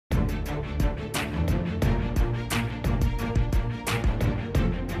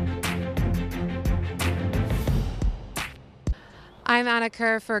I'm Anna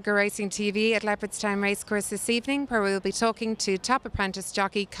Kerr for GoRacing.ie at Leopardstown Racecourse this evening, where we will be talking to top apprentice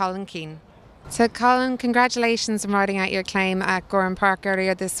jockey Colin Keane. So Colin, congratulations on riding out your claim at Gowran Park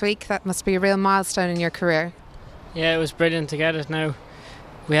earlier this week. That must be a real milestone in your career. Yeah, it was brilliant to get it now.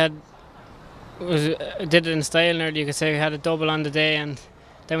 We did it in style nearly, you could say. We had a double on the day, and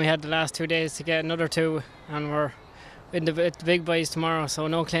then we had the last 2 days to get another two, and we're in the big boys tomorrow, so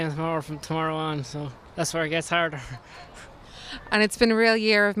no claims more from tomorrow on, so that's where it gets harder. And it's been a real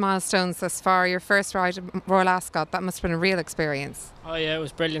year of milestones thus far. Your first ride at Royal Ascot, that must have been a real experience. Oh yeah, it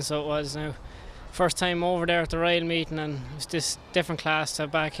was brilliant, so it was now. First time over there at the Royal meeting, and it was this different class to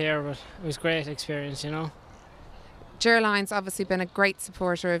back here, but it was a great experience, you know. Gowran's obviously been a great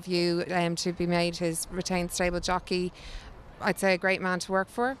supporter of you, to be made his retained stable jockey. I'd say a great man to work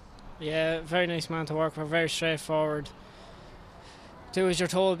for. Yeah, very nice man to work for, very straightforward. Do as you're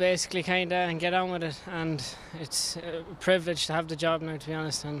told, basically, kinda, and get on with it. And it's a privilege to have the job now, to be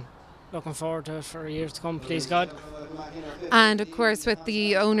honest, and looking forward to it for years to come, please God. And of course, with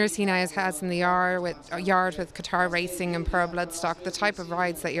the owners he now has in the yard with Qatar Racing and Pearl Bloodstock, the type of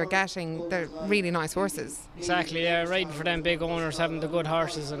rides that you're getting, they're really nice horses. Exactly, yeah, riding for them big owners, having the good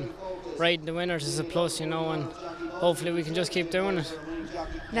horses and riding the winners is a plus, you know, and hopefully we can just keep doing it.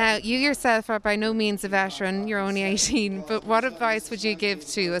 Now, you yourself are by no means a veteran, you're only 18, but what advice would you give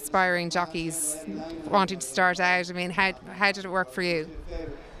to aspiring jockeys wanting to start out? I mean, how did it work for you?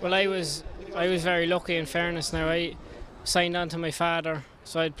 Well, I was very lucky, in fairness. Now, I signed on to my father,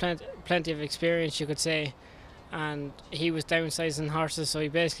 so I had plenty of experience, you could say, and he was downsizing horses, so he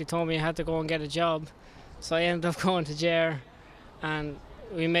basically told me I had to go and get a job. So I ended up going to Kerr, and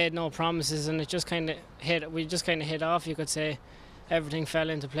we made no promises, and it just kind of hit off, you could say. Everything fell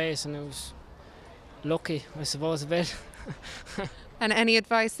into place, and it was lucky, I suppose, a bit. And any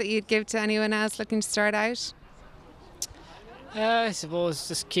advice that you'd give to anyone else looking to start out? I suppose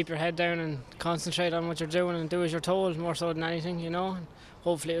just keep your head down and concentrate on what you're doing and do as you're told, more so than anything, you know, and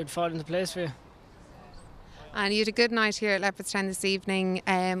hopefully it would fall into place for you. And you had a good night here at Leopardstown this evening.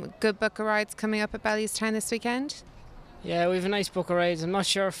 Good book of rides coming up at Bellewstown this weekend? Yeah, we have a nice book of rides. I'm not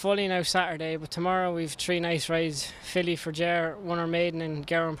sure fully now Saturday, but tomorrow we've 3 nice rides. Filly for Ger, won her maiden in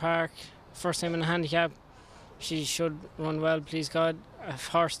Gowran Park. First time in a handicap. She should run well, please God. A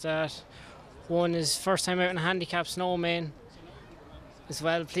horse that won his first time out in a handicap, Snowman, as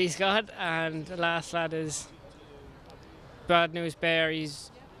well, please God. And the last lad is Bad News Bear.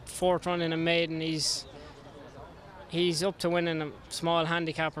 He's 4th run in a maiden. He's up to winning a small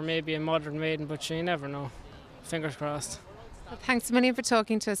handicap or maybe a modern maiden, but you never know. Fingers crossed. Well, thanks a million for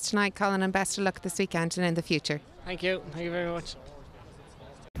talking to us tonight, Colin, and best of luck this weekend and in the future. Thank you very much.